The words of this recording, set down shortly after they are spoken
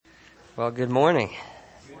Well, good morning.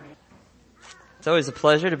 It's always a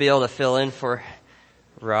pleasure to be able to fill in for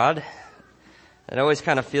Rod. It always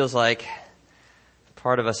kind of feels like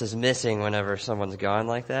part of us is missing whenever someone's gone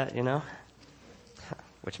like that, you know?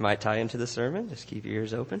 Which might tie into the sermon. Just keep your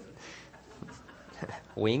ears open.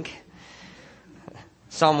 Wink.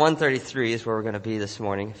 Psalm 133 is where we're going to be this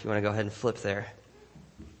morning, if you want to go ahead and flip there.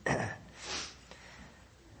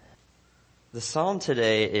 The psalm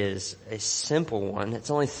today is a simple one.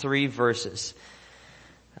 It's only 3 verses.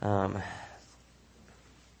 But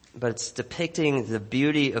it's depicting the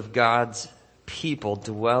beauty of God's people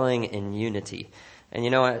dwelling in unity. And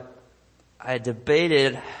you know, I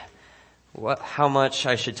debated how much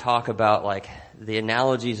I should talk about like the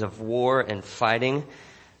analogies of war and fighting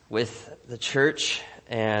with the church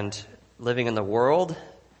and living in the world.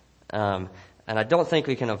 And I don't think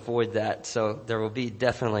we can avoid that. So there will be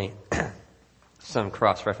definitely some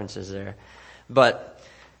cross references there. But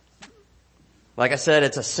like I said,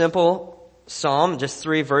 it's a simple psalm, just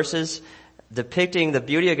 3 verses depicting the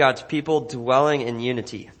beauty of God's people dwelling in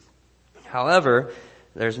unity. However,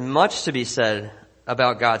 there's much to be said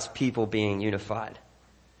about God's people being unified.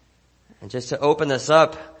 And just to open this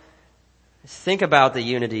up, think about the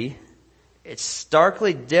unity. It's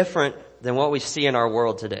starkly different than what we see in our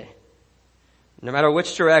world today. No matter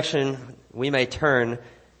which direction we may turn,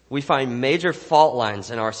 we find major fault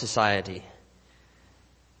lines in our society.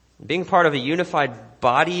 Being part of a unified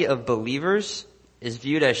body of believers is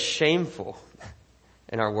viewed as shameful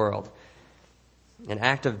in our world. An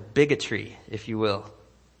act of bigotry, if you will.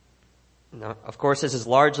 Now, of course, this is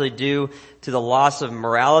largely due to the loss of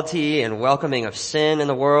morality and welcoming of sin in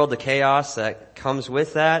the world, the chaos that comes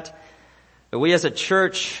with that. But we as a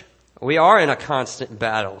church, we are in a constant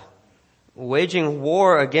battle, waging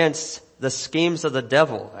war against the schemes of the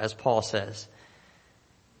devil, as Paul says.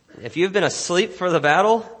 If you've been asleep for the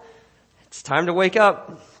battle, it's time to wake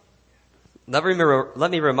up. Let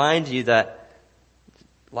me remind you that,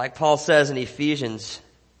 like Paul says in Ephesians,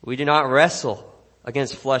 we do not wrestle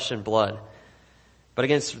against flesh and blood, but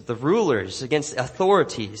against the rulers, against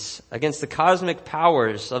authorities, against the cosmic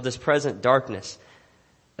powers of this present darkness,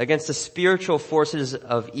 against the spiritual forces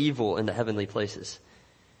of evil in the heavenly places.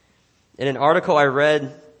 In an article I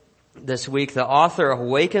read this week, the author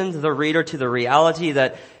awakened the reader to the reality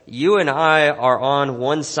that you and I are on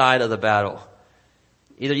one side of the battle.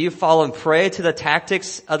 Either you've fallen prey to the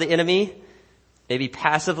tactics of the enemy, maybe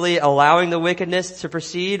passively allowing the wickedness to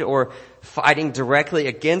proceed or fighting directly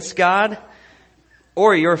against God,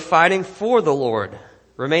 or you're fighting for the Lord,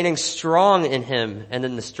 remaining strong in Him and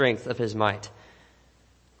in the strength of His might.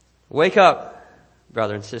 Wake up,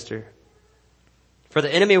 brother and sister. For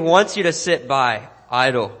the enemy wants you to sit by,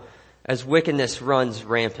 idle, as wickedness runs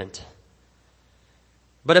rampant.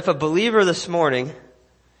 But if a believer this morning,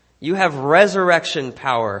 you have resurrection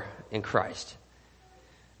power in Christ.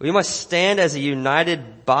 We must stand as a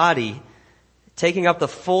united body, taking up the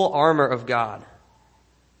full armor of God,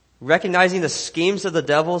 recognizing the schemes of the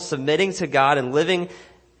devil, submitting to God, and living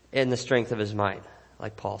in the strength of His might,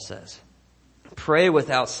 like Paul says. Pray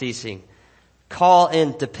without ceasing. Call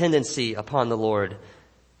in dependency upon the Lord,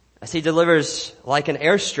 as He delivers like an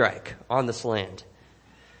airstrike on this land.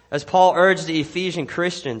 As Paul urged the Ephesian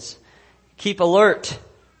Christians, keep alert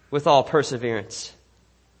with all perseverance.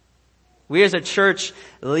 We as a church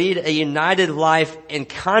lead a united life in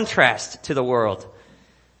contrast to the world.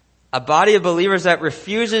 A body of believers that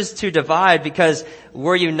refuses to divide because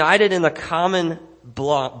we're united in the common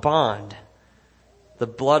bond, the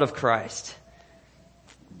blood of Christ.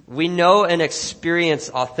 We know and experience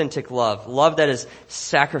authentic love that is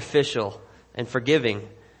sacrificial and forgiving.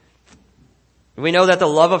 We know that the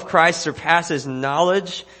love of Christ surpasses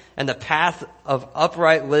knowledge and the path of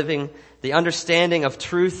upright living. The understanding of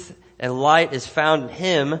truth and light is found in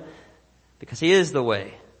Him because He is the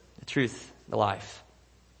way, the truth, the life.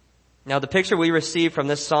 Now, the picture we receive from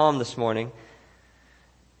this psalm this morning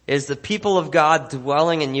is the people of God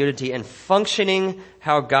dwelling in unity and functioning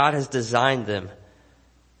how God has designed them.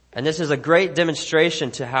 And this is a great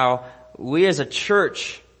demonstration to how we as a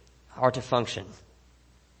church are to function.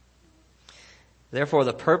 Therefore,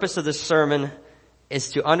 the purpose of this sermon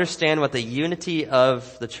is to understand what the unity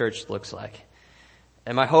of the church looks like.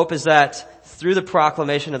 And my hope is that through the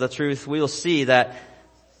proclamation of the truth, we will see that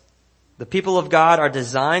the people of God are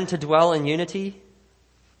designed to dwell in unity.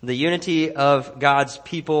 The unity of God's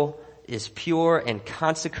people is pure and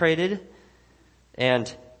consecrated,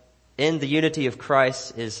 and in the unity of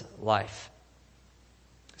Christ is life.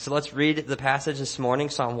 So let's read the passage this morning,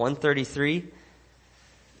 Psalm 133.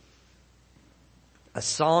 A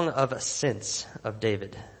song of ascents of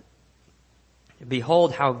David.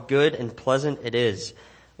 Behold how good and pleasant it is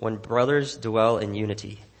when brothers dwell in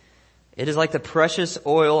unity. It is like the precious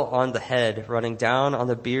oil on the head, running down on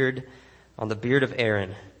the beard of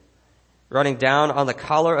Aaron, running down on the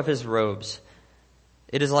collar of his robes.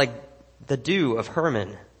 It is like the dew of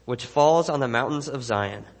Hermon, which falls on the mountains of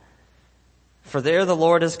Zion. For there the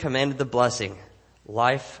Lord has commanded the blessing,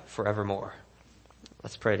 life forevermore.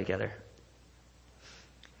 Let's pray together.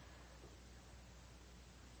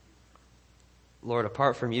 Lord,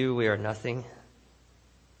 apart from you, we are nothing.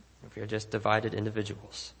 We are just divided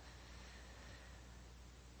individuals.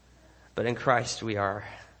 But in Christ, we are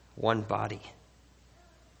one body,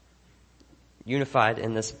 unified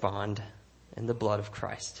in this bond in the blood of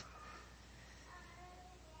Christ.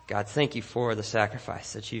 God, thank you for the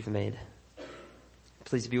sacrifice that you've made.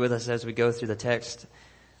 Please be with us as we go through the text,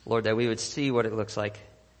 Lord, that we would see what it looks like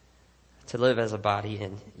to live as a body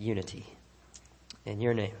in unity. In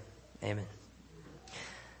your name, amen.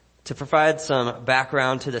 To provide some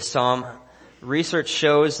background to the psalm, research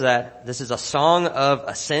shows that this is a song of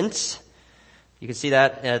ascents. You can see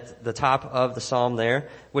that at the top of the psalm there,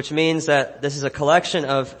 which means that this is a collection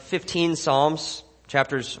of 15 psalms,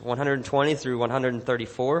 chapters 120 through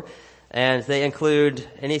 134. And they include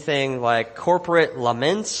anything like corporate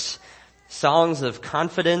laments, songs of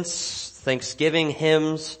confidence, thanksgiving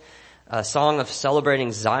hymns, a song of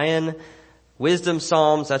celebrating Zion, wisdom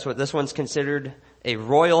psalms. That's what this one's considered. A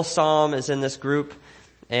royal psalm is in this group,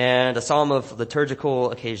 and a psalm of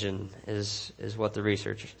liturgical occasion is what the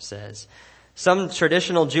research says. Some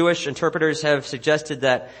traditional Jewish interpreters have suggested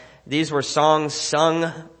that these were songs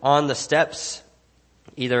sung on the steps,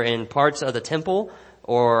 either in parts of the temple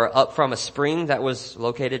or up from a spring that was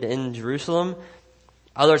located in Jerusalem.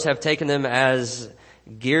 Others have taken them as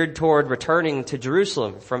geared toward returning to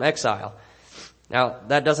Jerusalem from exile. Now,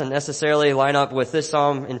 that doesn't necessarily line up with this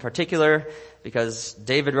psalm in particular, because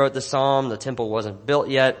David wrote the psalm, the temple wasn't built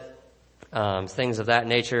yet, things of that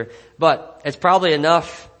nature. But it's probably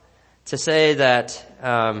enough to say that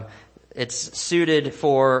it's suited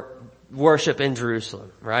for worship in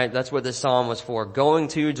Jerusalem, right? That's what this psalm was for, going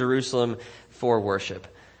to Jerusalem for worship.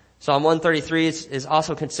 Psalm 133 is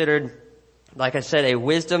also considered, like I said, a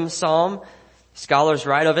wisdom psalm. Scholars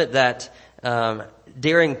write of it that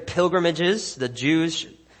during pilgrimages, the Jewish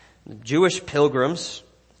pilgrims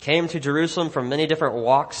came to Jerusalem from many different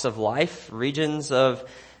walks of life, regions of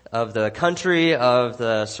the country, of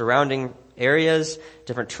the surrounding areas,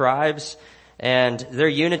 different tribes, and their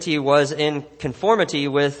unity was in conformity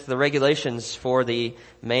with the regulations for the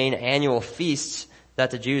main annual feasts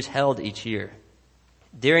that the Jews held each year.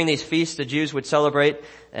 During these feasts, the Jews would celebrate,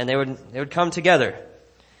 and they would come together.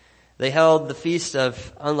 They held the feast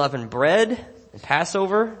of unleavened bread and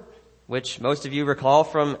Passover, which most of you recall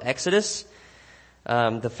from Exodus.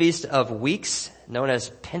 The Feast of Weeks, known as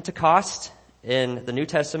Pentecost in the New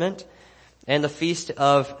Testament, and the Feast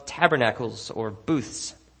of Tabernacles or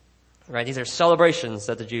Booths. Right? These are celebrations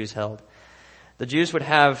that the Jews held. The Jews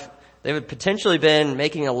they would potentially been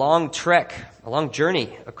making a long trek, a long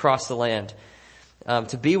journey across the land,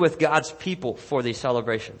 to be with God's people for these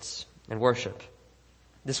celebrations and worship.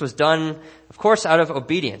 This was done, of course, out of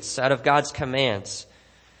obedience, out of God's commands.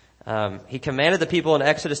 He commanded the people in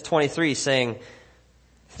Exodus 23 saying,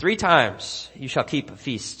 3 times you shall keep a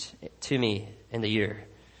feast to me in the year.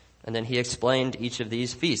 And then he explained each of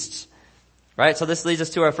these feasts. Right? So this leads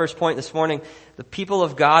us to our first point this morning. The people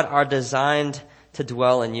of God are designed to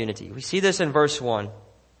dwell in unity. We see this in verse 1.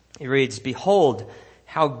 It reads, "Behold,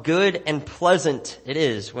 how good and pleasant it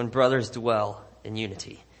is when brothers dwell in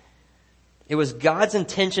unity." It was God's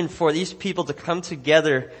intention for these people to come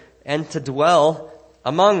together and to dwell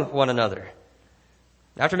among one another.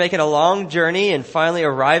 After making a long journey and finally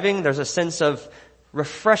arriving, there's a sense of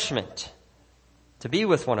refreshment to be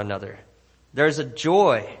with one another. There's a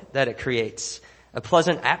joy that it creates, a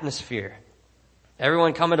pleasant atmosphere.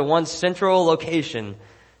 Everyone coming to one central location,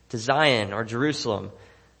 to Zion or Jerusalem.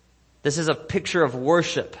 This is a picture of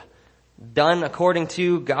worship done according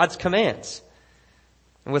to God's commands.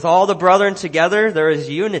 And with all the brethren together, there is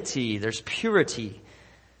unity, there's purity.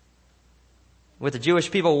 With the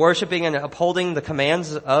Jewish people worshiping and upholding the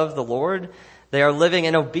commands of the Lord, they are living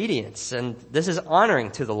in obedience, and this is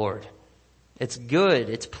honoring to the Lord. It's good,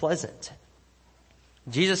 it's pleasant.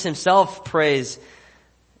 Jesus himself prays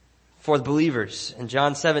for the believers in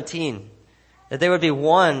John 17, that they would be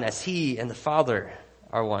one as he and the Father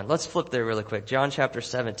are one. Let's flip there really quick. John chapter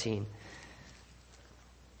 17.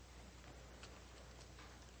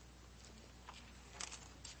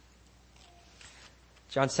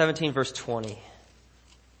 John 17 verse 20.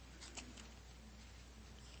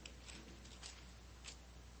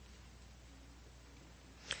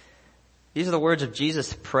 These are the words of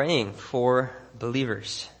Jesus praying for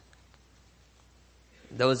believers,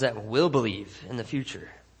 those that will believe in the future.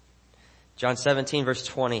 John 17, verse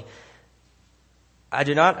 20. I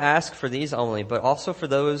do not ask for these only, but also for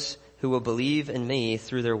those who will believe in me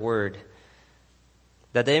through their word,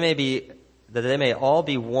 that they may all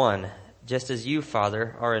be one, just as you,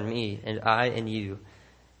 Father, are in me and I in you,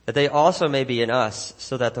 that they also may be in us,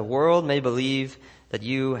 so that the world may believe that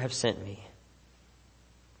you have sent me.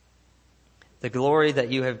 The glory that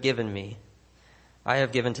you have given me, I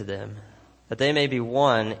have given to them, that they may be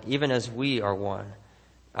one, even as we are one,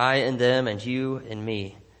 I in them and you in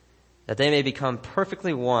me, that they may become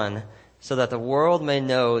perfectly one, so that the world may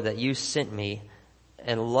know that you sent me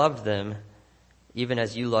and loved them even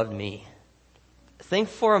as you loved me. Think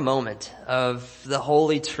for a moment of the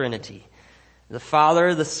Holy Trinity, the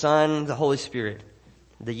Father, the Son, the Holy Spirit,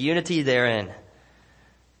 the unity therein.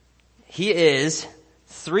 He is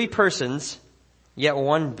three persons, yet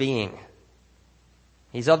one being.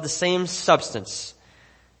 He's of the same substance.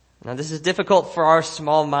 Now, this is difficult for our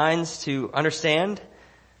small minds to understand,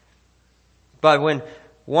 but when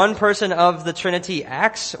one person of the Trinity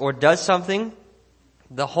acts or does something,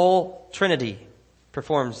 the whole Trinity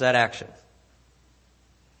performs that action.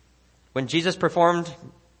 When Jesus performed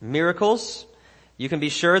miracles, you can be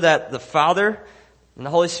sure that the Father and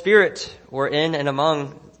the Holy Spirit were in and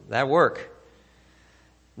among that work.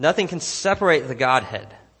 Nothing can separate the Godhead.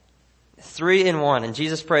 Three in one. And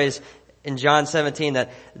Jesus prays in John 17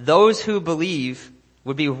 that those who believe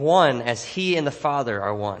would be one as he and the Father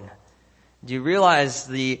are one. Do you realize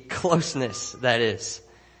the closeness that is?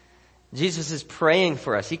 Jesus is praying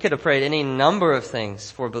for us. He could have prayed any number of things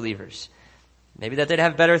for believers. Maybe that they'd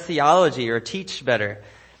have better theology or teach better.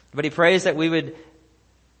 But he prays that we would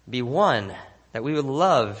be one, that we would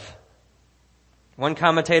love. One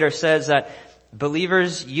commentator says that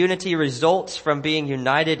believers' unity results from being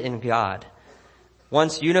united in God.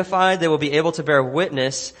 Once unified, they will be able to bear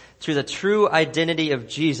witness to the true identity of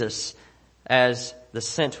Jesus as the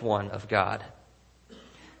sent one of God.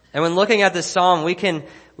 And when looking at this psalm, we can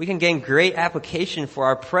gain great application for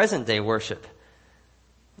our present day worship.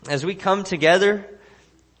 As we come together,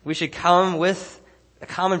 we should come with a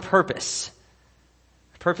common purpose,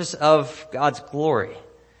 a purpose of God's glory.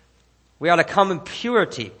 We ought to come in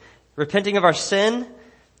purity, repenting of our sin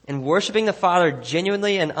and worshiping the Father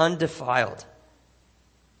genuinely and undefiled.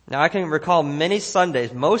 Now, I can recall many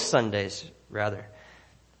Sundays, most Sundays rather,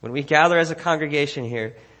 when we gather as a congregation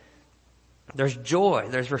here, there's joy,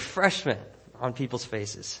 there's refreshment on people's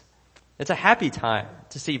faces. It's a happy time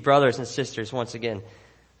to see brothers and sisters once again.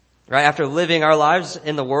 Right after living our lives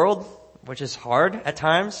in the world, which is hard at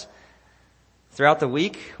times, throughout the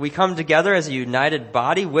week, we come together as a united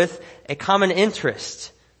body with a common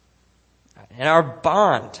interest. And our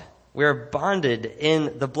bond, we are bonded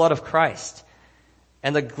in the blood of Christ.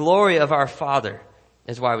 And the glory of our Father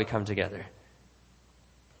is why we come together.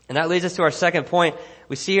 And that leads us to our second point.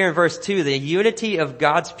 We see here in verse 2, the unity of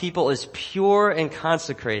God's people is pure and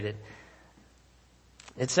consecrated.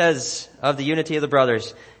 It says of the unity of the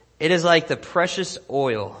brothers, it is like the precious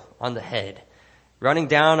oil on the head, running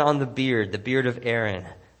down on the beard of Aaron,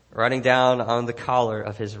 running down on the collar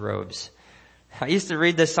of his robes. I used to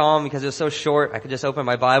read this psalm because it was so short. I could just open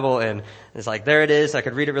my Bible and it's like, there it is. I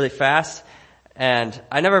could read it really fast. And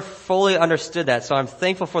I never fully understood that. So I'm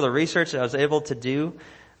thankful for the research that I was able to do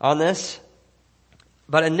on this.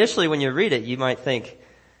 But initially when you read it, you might think,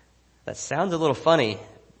 that sounds a little funny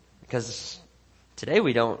because today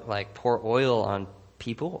we don't pour oil on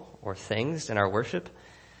people or things in our worship.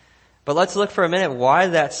 But let's look for a minute why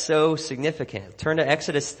that's so significant. Turn to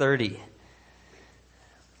Exodus 30.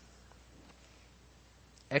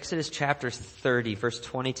 Exodus chapter 30, verse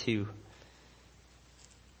 22.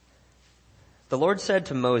 The Lord said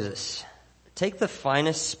to Moses, take the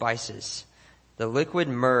finest spices, the liquid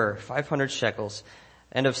myrrh, 500 shekels,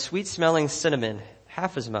 and of sweet-smelling cinnamon,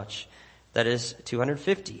 half as much, that is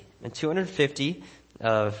 250, and 250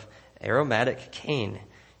 of aromatic cane,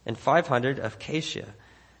 and 500 of cassia,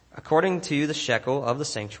 according to the shekel of the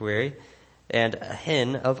sanctuary, and a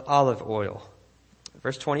hin of olive oil.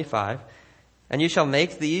 Verse 25, and you shall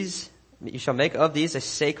make of these a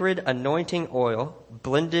sacred anointing oil,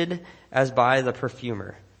 blended as by the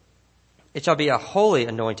perfumer. It shall be a holy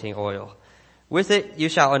anointing oil. With it you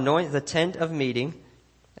shall anoint the tent of meeting,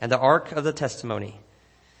 and the ark of the testimony,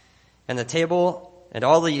 and the table, and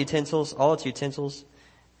all its utensils,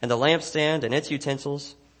 and the lampstand and its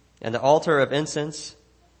utensils, and the altar of incense,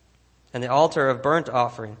 and the altar of burnt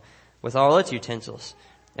offering with all its utensils,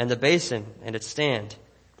 and the basin and its stand.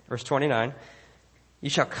 Verse 29, you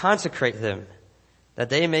shall consecrate them, that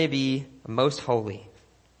they may be most holy.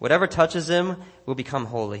 Whatever touches them will become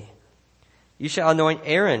holy. You shall anoint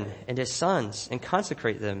Aaron and his sons and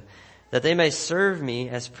consecrate them, that they may serve me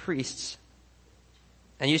as priests.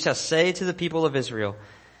 And you shall say to the people of Israel,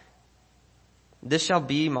 this shall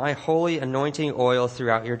be my holy anointing oil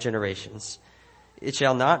throughout your generations. It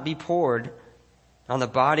shall not be poured on the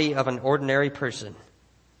body of an ordinary person,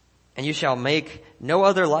 and you shall make no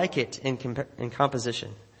other like it in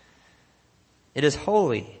composition. It is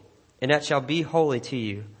holy, and it shall be holy to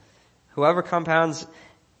you. Whoever compounds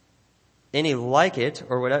any like it,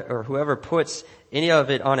 or whoever puts any of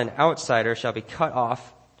it on an outsider shall be cut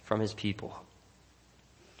off from his people.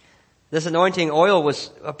 This anointing oil was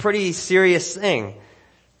a pretty serious thing.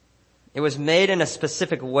 It was made in a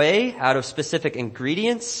specific way out of specific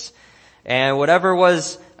ingredients, and whatever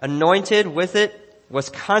was anointed with it was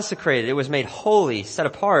consecrated. It was made holy, set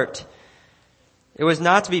apart. It was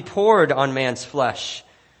not to be poured on man's flesh.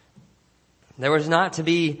 There was not to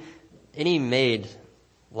be any made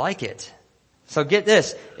like it. So get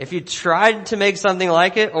this, if you tried to make something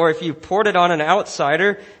like it, or if you poured it on an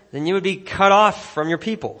outsider, then you would be cut off from your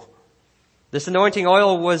people. This anointing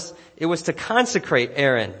oil was to consecrate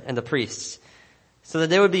Aaron and the priests so that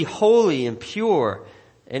they would be holy and pure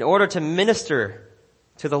in order to minister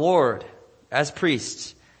to the Lord as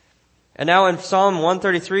priests. And now in Psalm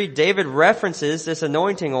 133, David references this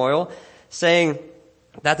anointing oil, saying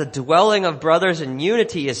that the dwelling of brothers in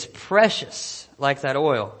unity is precious like that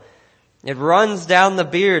oil. It runs down the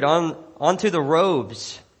beard onto the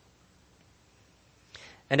robes.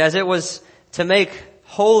 And as it was to make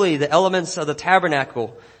holy the elements of the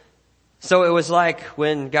tabernacle, so it was like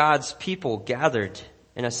when God's people gathered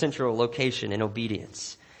in a central location in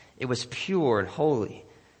obedience. It was pure and holy.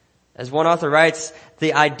 As one author writes,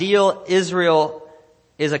 the ideal Israel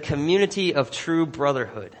is a community of true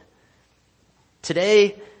brotherhood.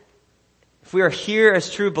 Today, if we are here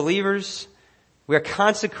as true believers, we are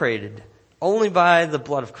consecrated only by the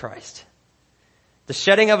blood of Christ. The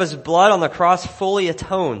shedding of his blood on the cross fully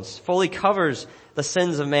atones, fully covers the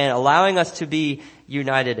sins of man, allowing us to be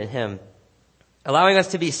united in him, allowing us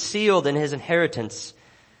to be sealed in his inheritance,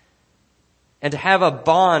 and to have a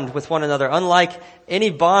bond with one another, unlike any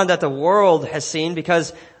bond that the world has seen,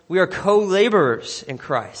 because we are co-laborers in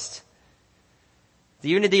Christ. The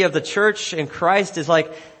unity of the church in Christ is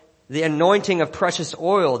like the anointing of precious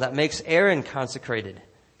oil that makes Aaron consecrated,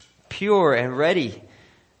 pure and ready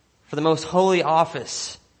for the most holy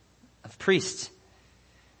office of priest.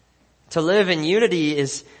 To live in unity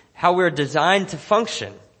is how we're designed to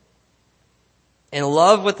function, in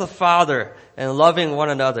love with the Father and loving one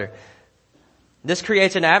another. This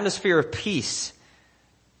creates an atmosphere of peace.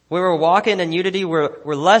 When we're walking in unity,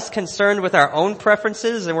 we're less concerned with our own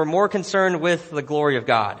preferences and we're more concerned with the glory of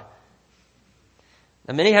God.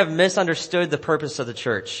 Now, many have misunderstood the purpose of the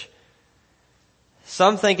church.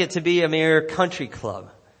 Some think it to be a mere country club,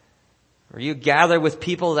 where you gather with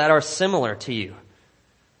people that are similar to you.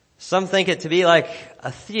 Some think it to be like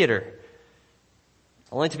a theater,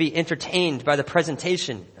 only to be entertained by the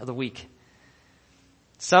presentation of the week.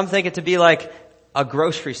 Some think it to be like a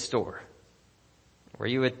grocery store, where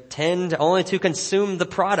you attend only to consume the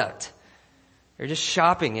product. You're just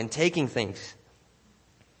shopping and taking things.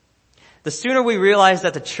 The sooner we realize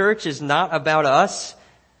that the church is not about us,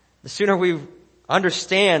 the sooner we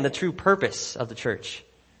understand the true purpose of the church.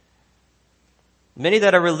 Many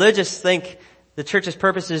that are religious think the church's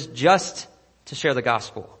purpose is just to share the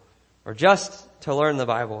gospel or just to learn the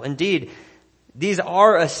Bible. Indeed, these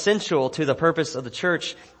are essential to the purpose of the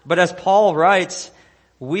church. But as Paul writes,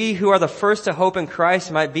 we who are the first to hope in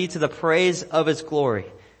Christ might be to the praise of his glory.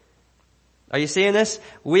 Are you seeing this?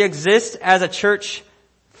 We exist as a church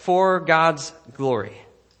for God's glory.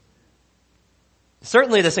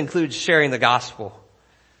 Certainly this includes sharing the gospel,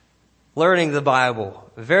 learning the Bible,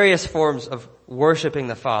 various forms of worshiping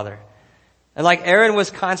the Father. And like Aaron was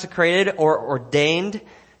consecrated or ordained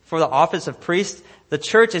for the office of priest, the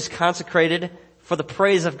church is consecrated for the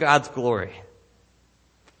praise of God's glory.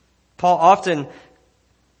 Paul often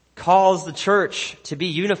calls the church to be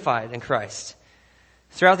unified in Christ.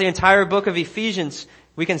 Throughout the entire book of Ephesians,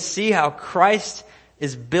 we can see how Christ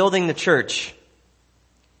is building the church.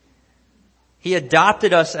 He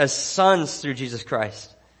adopted us as sons through Jesus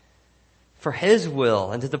Christ for his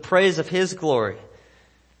will and to the praise of his glory.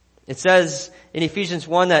 It says in Ephesians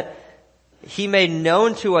 1 that he made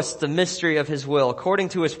known to us the mystery of his will according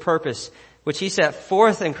to his purpose, which he set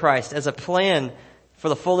forth in Christ as a plan for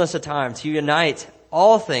the fullness of time to unite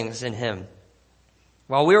all things in him.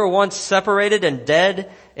 While we were once separated and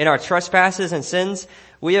dead in our trespasses and sins,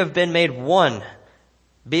 we have been made one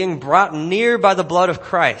being brought near by the blood of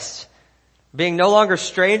Christ, being no longer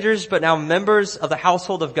strangers, but now members of the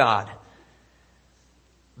household of God,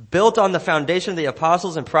 built on the foundation of the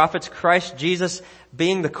apostles and prophets, Christ Jesus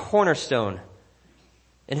being the cornerstone,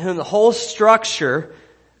 in whom the whole structure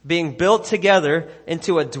being built together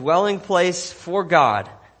into a dwelling place for God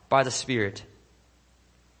by the Spirit.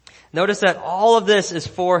 Notice that all of this is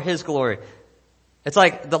for His glory. It's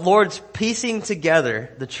like the Lord's piecing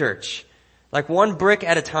together the church, like one brick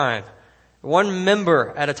at a time, one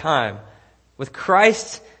member at a time, with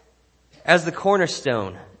Christ as the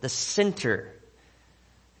cornerstone, the center,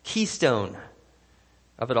 keystone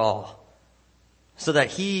of it all, so that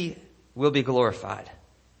He will be glorified.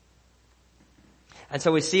 And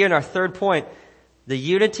so we see in our third point, the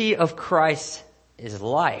unity of Christ is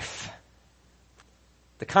life.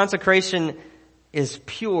 The consecration is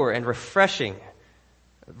pure and refreshing.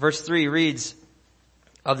 Verse 3 reads,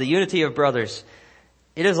 of the unity of brothers,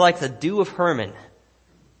 it is like the dew of Hermon,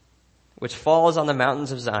 which falls on the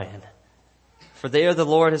mountains of Zion. For there the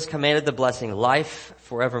Lord has commanded the blessing, life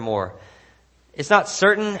forevermore. It's not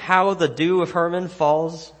certain how the dew of Hermon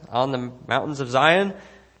falls on the mountains of Zion,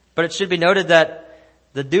 but it should be noted that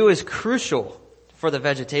the dew is crucial for the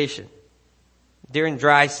vegetation during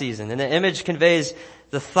dry season. And the image conveys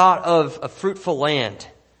the thought of a fruitful land.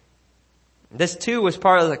 This too was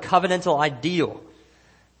part of the covenantal ideal.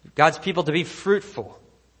 God's people to be fruitful.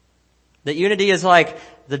 That unity is like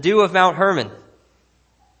the dew of Mount Hermon,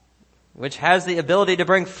 which has the ability to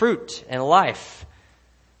bring fruit and life.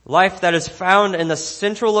 Life that is found in the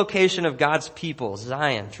central location of God's people,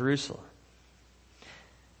 Zion, Jerusalem.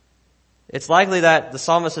 It's likely that the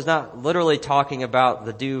psalmist is not literally talking about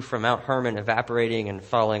the dew from Mount Hermon evaporating and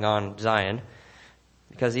falling on Zion,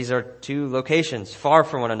 because these are two locations far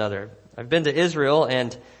from one another. I've been to Israel,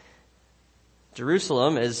 and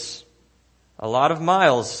Jerusalem is a lot of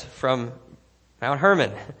miles from Mount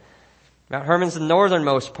Hermon. Mount Hermon's the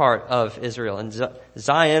northernmost part of Israel, and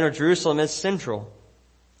Zion or Jerusalem is central.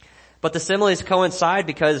 But the similes coincide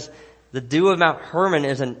because the dew of Mount Hermon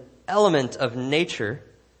is an element of nature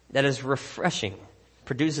that is refreshing,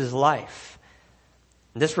 produces life.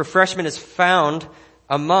 This refreshment is found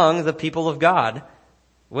among the people of God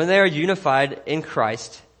when they are unified in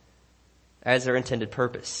Christ as their intended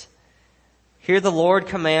purpose. Here the Lord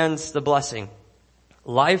commands the blessing,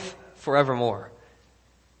 life forevermore.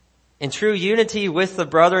 In true unity with the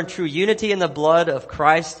brother, in true unity in the blood of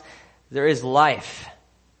Christ, there is life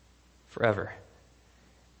forever.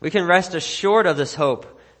 We can rest assured of this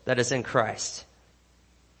hope that is in Christ.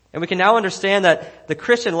 And we can now understand that the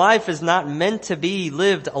Christian life is not meant to be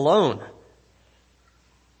lived alone.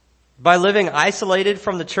 By living isolated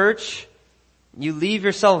from the church, you leave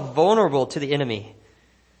yourself vulnerable to the enemy.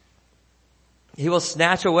 He will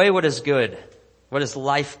snatch away what is good, what is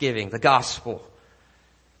life-giving, the gospel.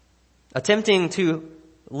 Attempting to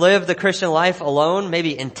live the Christian life alone,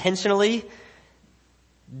 maybe intentionally,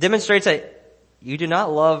 demonstrates that you do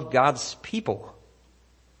not love God's people,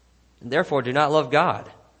 and therefore do not love God,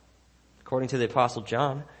 according to the Apostle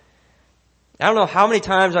John. I don't know how many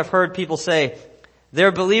times I've heard people say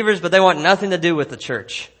they're believers, but they want nothing to do with the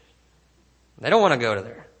church. They don't want to go to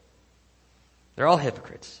there. They're all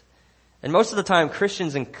hypocrites. And most of the time,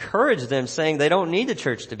 Christians encourage them, saying they don't need the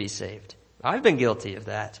church to be saved. I've been guilty of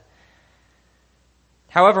that.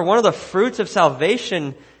 However, one of the fruits of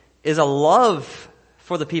salvation is a love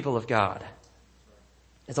for the people of God.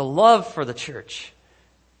 It's a love for the church.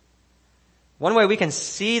 One way we can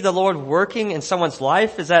see the Lord working in someone's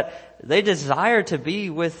life is that they desire to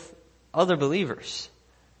be with other believers.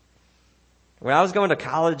 When I was going to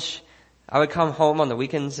college, I would come home on the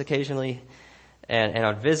weekends occasionally and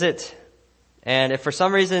I'd visit. And if for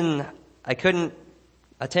some reason I couldn't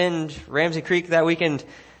attend Ramsey Creek that weekend,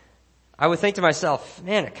 I would think to myself,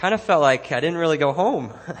 man, it kind of felt like I didn't really go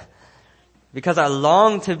home because I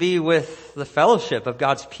longed to be with the fellowship of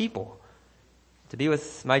God's people, to be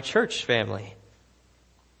with my church family.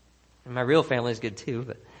 And my real family is good too,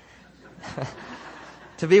 but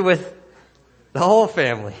to be with the whole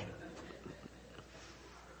family.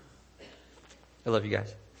 I love you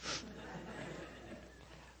guys.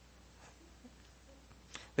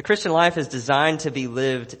 The Christian life is designed to be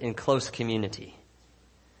lived in close community.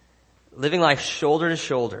 Living life shoulder to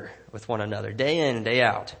shoulder with one another, day in and day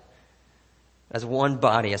out, as one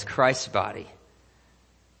body, as Christ's body.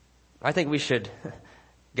 I think we should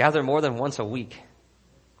gather more than once a week,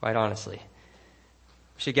 quite honestly.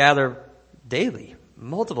 We should gather daily,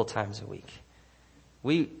 multiple times a week.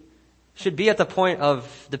 We should be at the point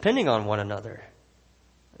of depending on one another,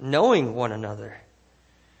 knowing one another.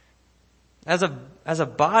 As a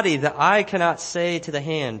body, the eye cannot say to the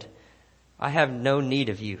hand, I have no need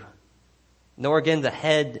of you. Nor again the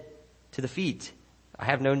head to the feet, I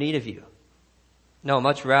have no need of you. No,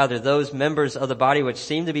 much rather, those members of the body which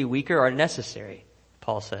seem to be weaker are necessary,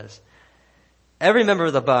 Paul says. Every member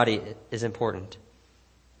of the body is important.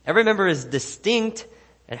 Every member is distinct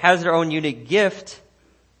and has their own unique gift.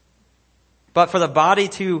 But for the body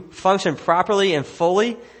to function properly and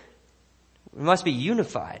fully, we must be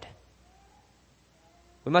unified.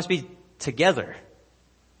 We must be together.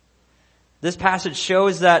 This passage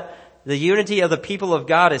shows that the unity of the people of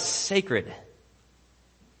God is sacred.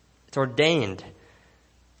 It's ordained.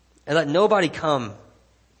 And let nobody come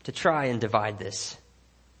to try and divide this,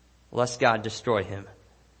 lest God destroy him.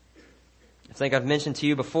 I think I've mentioned to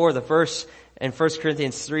you before the verse in 1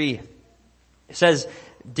 Corinthians 3. It says,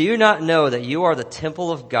 do you not know that you are the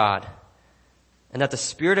temple of God and that the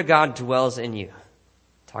Spirit of God dwells in you?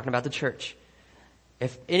 Talking about the church.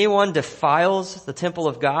 If anyone defiles the temple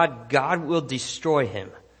of God, God will destroy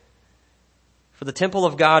him. For the temple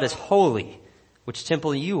of God is holy, which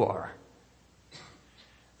temple you are.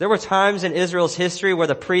 There were times in Israel's history where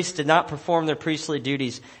the priests did not perform their priestly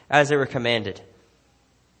duties as they were commanded,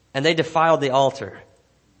 and they defiled the altar.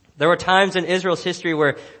 There were times in Israel's history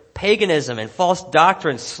where paganism and false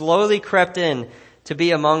doctrine slowly crept in to be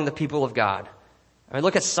among the people of God. I mean,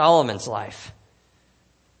 look at Solomon's life.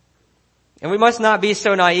 And we must not be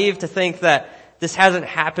so naive to think that this hasn't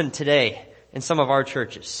happened today in some of our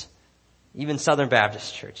churches, even Southern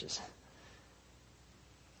Baptist churches.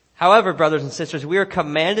 However, brothers and sisters, we are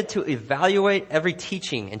commanded to evaluate every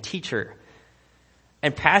teaching and teacher.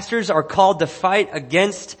 And pastors are called to fight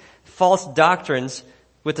against false doctrines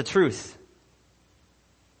with the truth.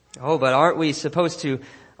 Oh, but aren't we supposed to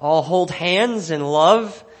all hold hands and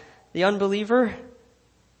love the unbeliever?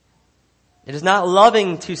 It is not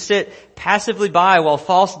loving to sit passively by while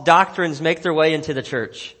false doctrines make their way into the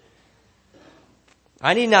church.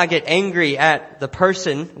 I need not get angry at the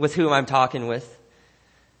person with whom I'm talking with,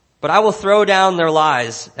 but I will throw down their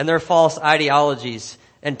lies and their false ideologies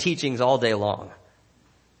and teachings all day long.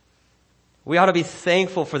 We ought to be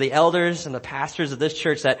thankful for the elders and the pastors of this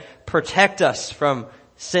church that protect us from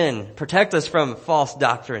sin, protect us from false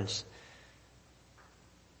doctrines,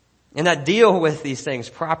 and that deal with these things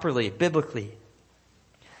properly, biblically.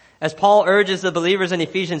 As Paul urges the believers in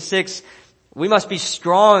Ephesians 6, we must be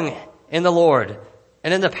strong in the Lord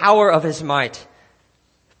and in the power of His might,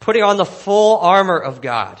 putting on the full armor of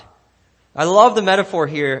God. I love the metaphor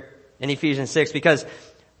here in Ephesians 6 because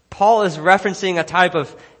Paul is referencing a type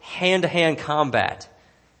of hand-to-hand combat.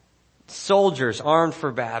 Soldiers armed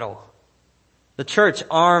for battle. The church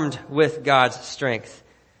armed with God's strength.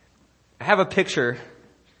 I have a picture,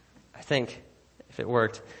 I think, if it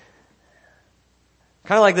worked.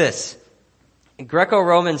 Kind of like this. In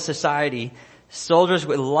Greco-Roman society, soldiers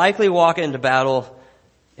would likely walk into battle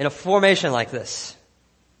in a formation like this.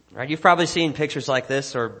 Right? You've probably seen pictures like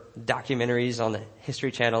this or documentaries on the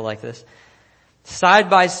History Channel like this. Side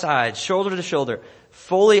by side, shoulder to shoulder,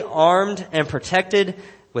 fully armed and protected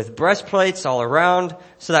with breastplates all around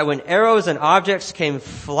so that when arrows and objects came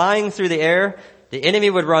flying through the air, the enemy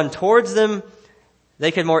would run towards them.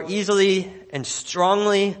 They could more easily and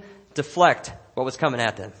strongly deflect what was coming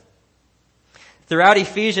at them. Throughout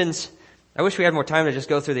Ephesians, I wish we had more time to just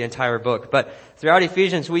go through the entire book, but throughout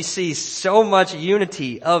Ephesians we see so much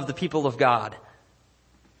unity of the people of God.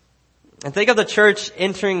 And think of the church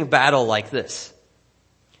entering battle like this.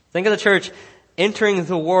 Think of the church entering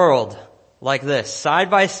the world like this, side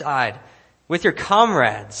by side, with your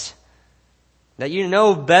comrades that you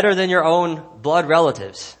know better than your own blood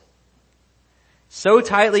relatives. So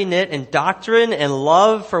tightly knit in doctrine and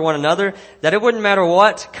love for one another that it wouldn't matter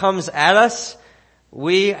what comes at us,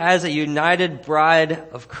 we as a united bride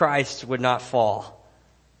of Christ would not fall.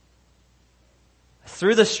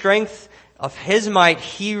 Through the strength of His might,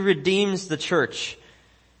 He redeems the church.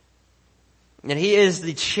 And He is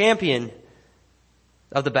the champion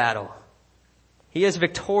of the battle. He is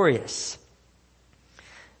victorious.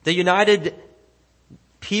 The united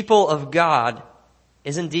people of God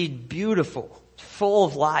is indeed beautiful, full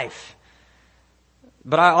of life.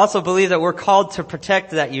 But I also believe that we're called to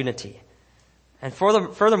protect that unity. And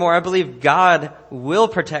furthermore, I believe God will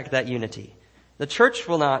protect that unity. The church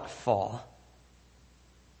will not fall.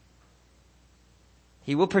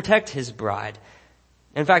 He will protect His bride.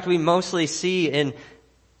 In fact, we mostly see in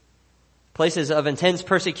places of intense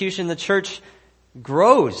persecution, the church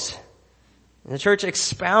grows. And the church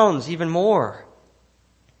expounds even more.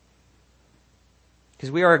 Because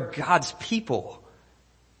we are God's people.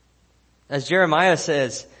 As Jeremiah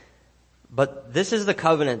says, But this is the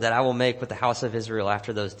covenant that I will make with the house of Israel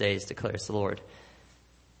after those days, declares the Lord.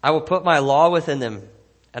 I will put my law within them,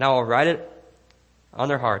 and I will write it on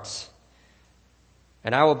their hearts.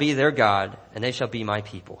 And I will be their God, and they shall be my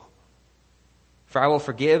people. For I will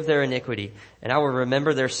forgive their iniquity, and I will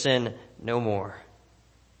remember their sin no more.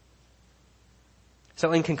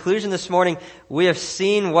 So in conclusion this morning, we have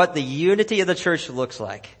seen what the unity of the church looks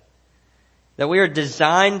like. That we are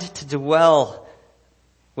designed to dwell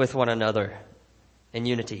with one another in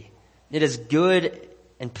unity. It is good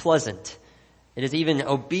and pleasant. It is even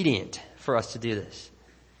obedient for us to do this.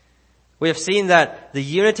 We have seen that the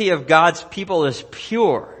unity of God's people is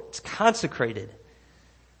pure. It's consecrated.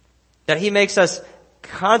 That He makes us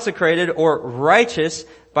consecrated or righteous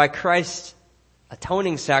by Christ's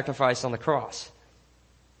atoning sacrifice on the cross.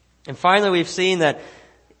 And finally, we've seen that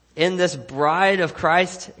in this bride of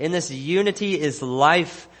Christ, in this unity is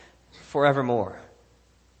life forevermore.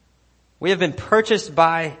 We have been purchased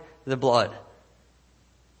by the blood.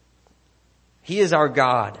 He is our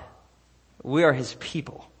God. We are His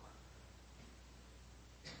people.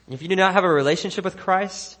 If you do not have a relationship with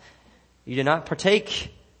Christ, you do not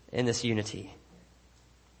partake in this unity.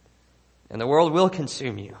 And the world will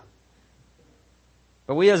consume you.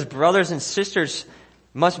 But we as brothers and sisters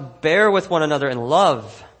must bear with one another in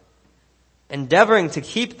love, endeavoring to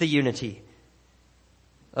keep the unity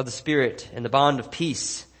of the Spirit and the bond of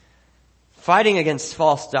peace, fighting against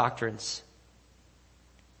false doctrines,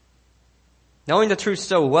 knowing the truth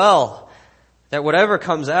so well that whatever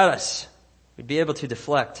comes at us, we'd be able to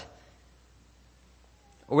deflect.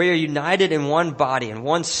 We are united in one body, in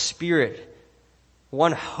one Spirit,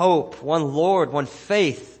 one hope, one Lord, one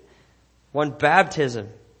faith, one baptism,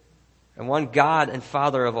 and one God and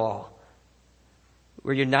Father of all.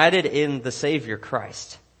 We're united in the Savior,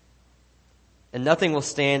 Christ. And nothing will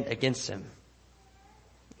stand against Him.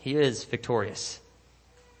 He is victorious.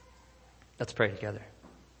 Let's pray together.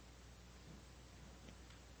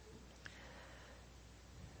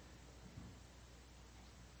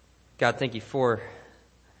 God, thank you for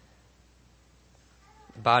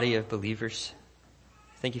the body of believers.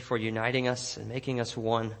 Thank you for uniting us and making us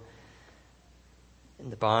one in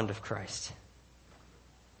the bond of Christ.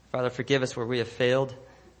 Father, forgive us where we have failed.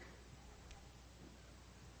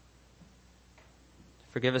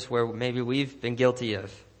 Forgive us where maybe we've been guilty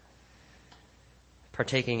of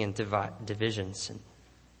partaking in divisions and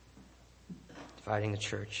dividing the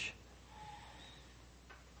church.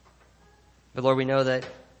 But Lord, we know that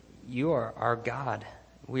you are our God.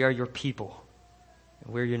 We are your people.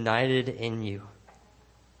 We're united in you.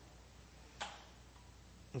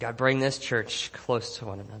 God, bring this church close to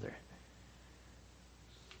one another.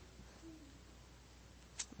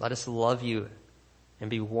 Let us love you and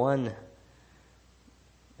be one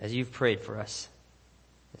as you've prayed for us,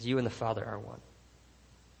 as you and the Father are one.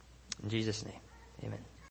 In Jesus' name, amen.